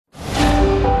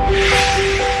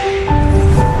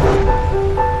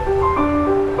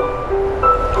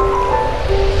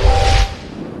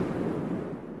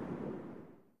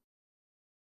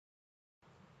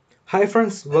Hi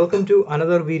friends, welcome to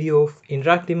another video of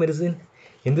interactive medicine.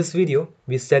 In this video,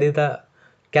 we study the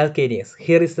calcaneus.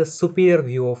 Here is the superior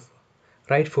view of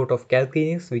right foot of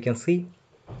calcaneus. We can see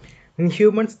in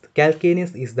humans, the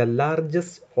calcaneus is the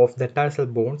largest of the tarsal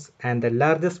bones and the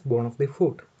largest bone of the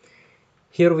foot.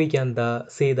 Here we can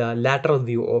see the lateral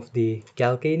view of the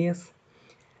calcaneus,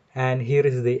 and here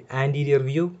is the anterior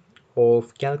view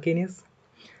of calcaneus.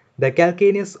 The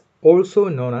calcaneus, also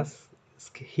known as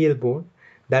heel bone,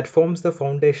 that forms the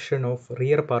foundation of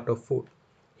rear part of foot.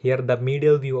 Here the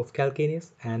medial view of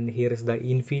calcaneus, and here is the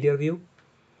inferior view.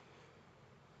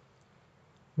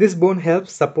 This bone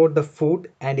helps support the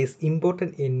foot and is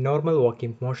important in normal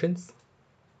walking motions.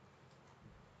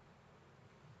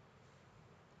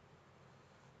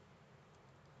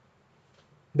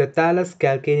 The thallus,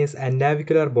 calcaneus, and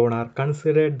navicular bone are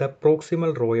considered the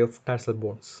proximal row of tarsal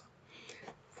bones.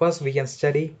 First, we can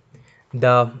study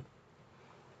the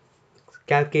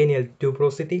calcaneal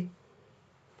tuberosity.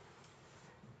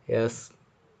 Yes,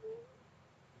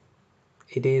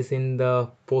 it is in the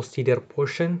posterior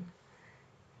portion.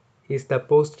 Is the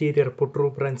posterior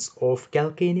protuberance of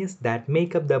calcaneus that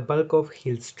make up the bulk of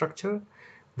heel structure.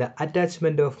 The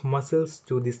attachment of muscles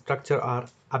to the structure are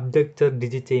abductor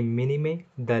digiti minimi,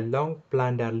 the long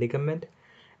plantar ligament,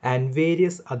 and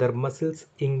various other muscles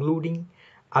including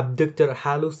abductor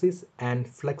hallucis and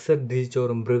flexor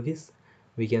digitorum brevis.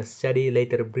 We can study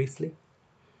later briefly.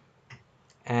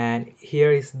 And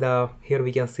here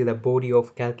we can see the body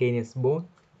of calcaneus bone.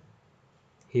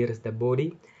 Here is the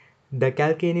body. The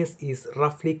calcaneus is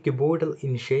roughly cuboidal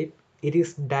in shape. It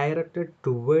is directed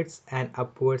towards and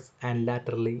upwards and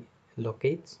laterally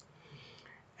locates.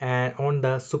 And on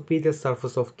the superior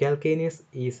surface of calcaneus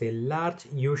is a large,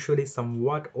 usually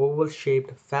somewhat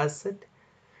oval-shaped facet,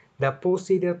 the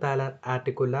posterior talar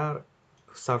articular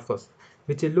surface,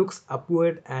 which looks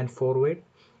upward and forward.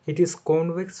 It is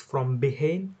convex from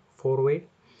behind forward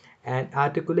and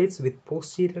articulates with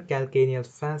posterior calcaneal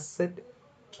facet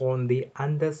on the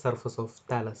under surface of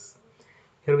thallus.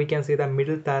 Here we can see the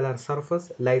middle talar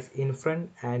surface lies in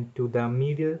front, and to the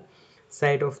medial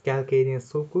side of calcaneus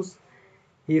sulcus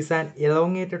is an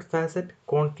elongated facet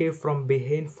concave from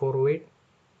behind forward,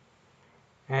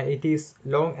 and it is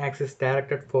long axis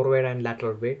directed forward and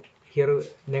lateral way. Here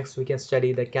next we can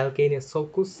study the calcaneus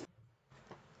sulcus.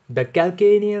 The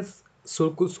calcaneus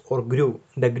sulcus or groove,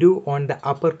 the groove on the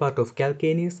upper part of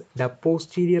calcaneus, the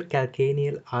posterior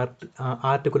calcaneal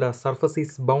articular surface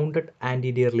is bounded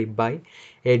anteriorly by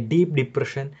a deep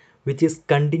depression which is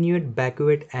continued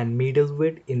backward and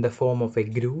medialward in the form of a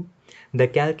groove. The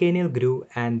calcaneal groove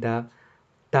and the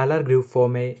talar groove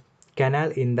form a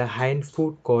canal in the hind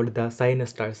foot called the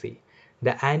sinus tarsi.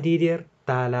 The anterior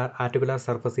talar articular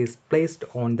surface is placed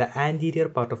on the anterior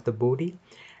part of the body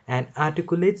and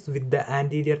articulates with the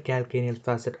anterior calcaneal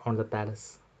facet on the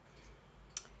thallus.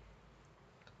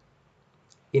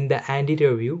 In the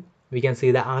anterior view, we can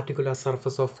see the articular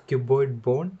surface of cuboid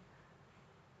bone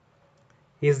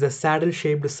is the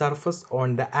saddle-shaped surface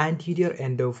on the anterior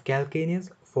end of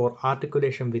calcaneus for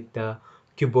articulation with the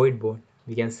cuboid bone.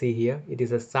 We can see here it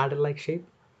is a saddle-like shape.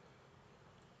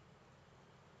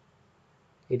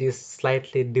 It is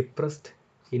slightly depressed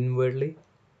inwardly.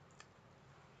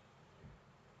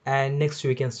 And next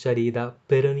we can study the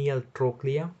peroneal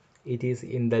trochlea. It is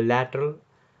in the lateral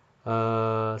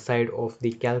side of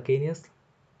the calcaneus.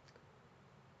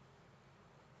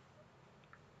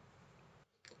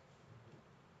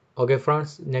 Okay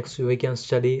friends, next we can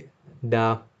study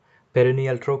the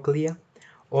peroneal trochlea.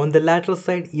 On the lateral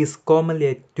side is commonly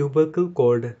a tubercle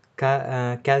called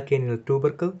calcaneal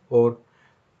tubercle or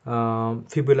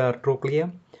fibular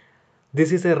trochlea.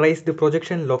 This is a raised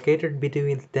projection located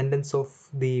between the tendons of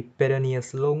the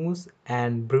peroneus longus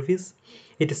and brevis.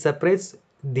 It separates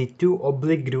the two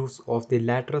oblique grooves of the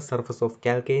lateral surface of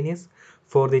calcaneus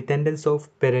for the tendons of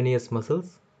peroneus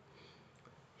muscles.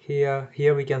 Here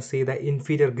we can see the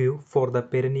inferior groove for the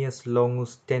peroneus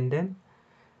longus tendon,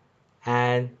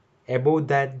 and above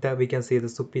that we can see the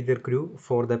superior groove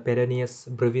for the peroneus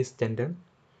brevis tendon.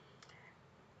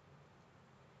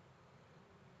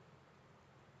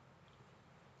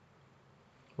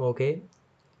 Okay,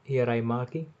 here I am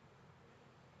marking.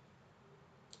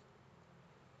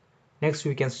 Next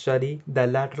we can study the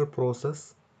lateral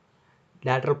process.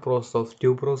 Lateral process of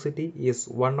tuberosity is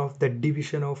one of the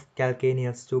division of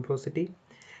calcaneus tuberosity,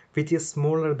 which is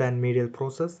smaller than medial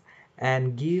process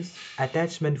and gives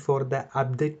attachment for the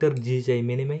abductor GJ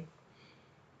minimi.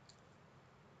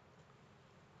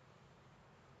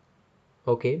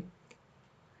 Okay,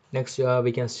 next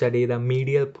we can study the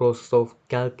medial process of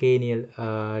calcaneal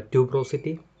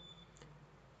tuberosity.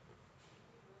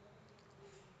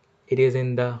 It is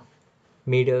in the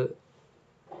medial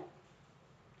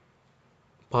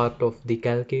part of the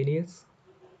calcaneus.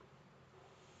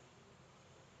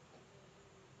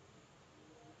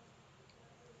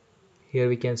 Here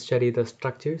we can study the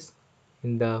structures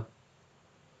in the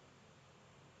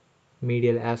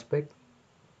medial aspect.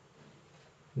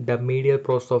 The medial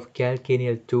process of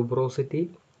calcaneal tuberosity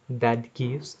that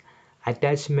gives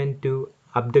attachment to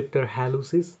abductor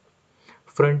hallucis,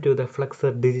 front to the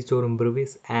flexor digitorum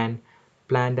brevis and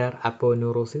plantar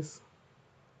aponeurosis.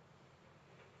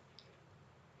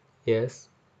 Yes,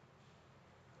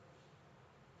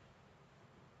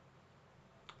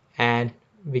 and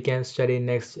we can study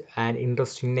next an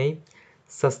interesting name.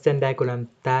 Sustentaculum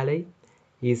tali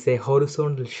is a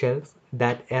horizontal shelf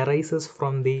that arises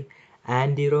from the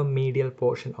anteromedial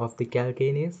portion of the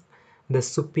calcaneus. The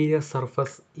superior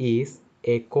surface is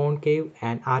a concave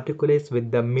and articulates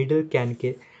with the middle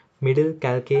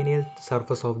calcaneal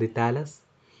surface of the thallus.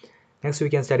 Next, we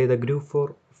can study the groove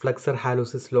for flexor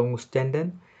hallucis longus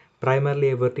tendon,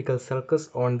 primarily a vertical sulcus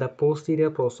on the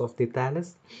posterior process of the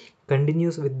thallus,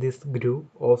 continues with this groove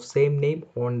of same name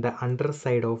on the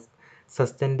underside of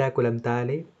sustentaculum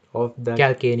tali of the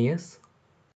calcaneus.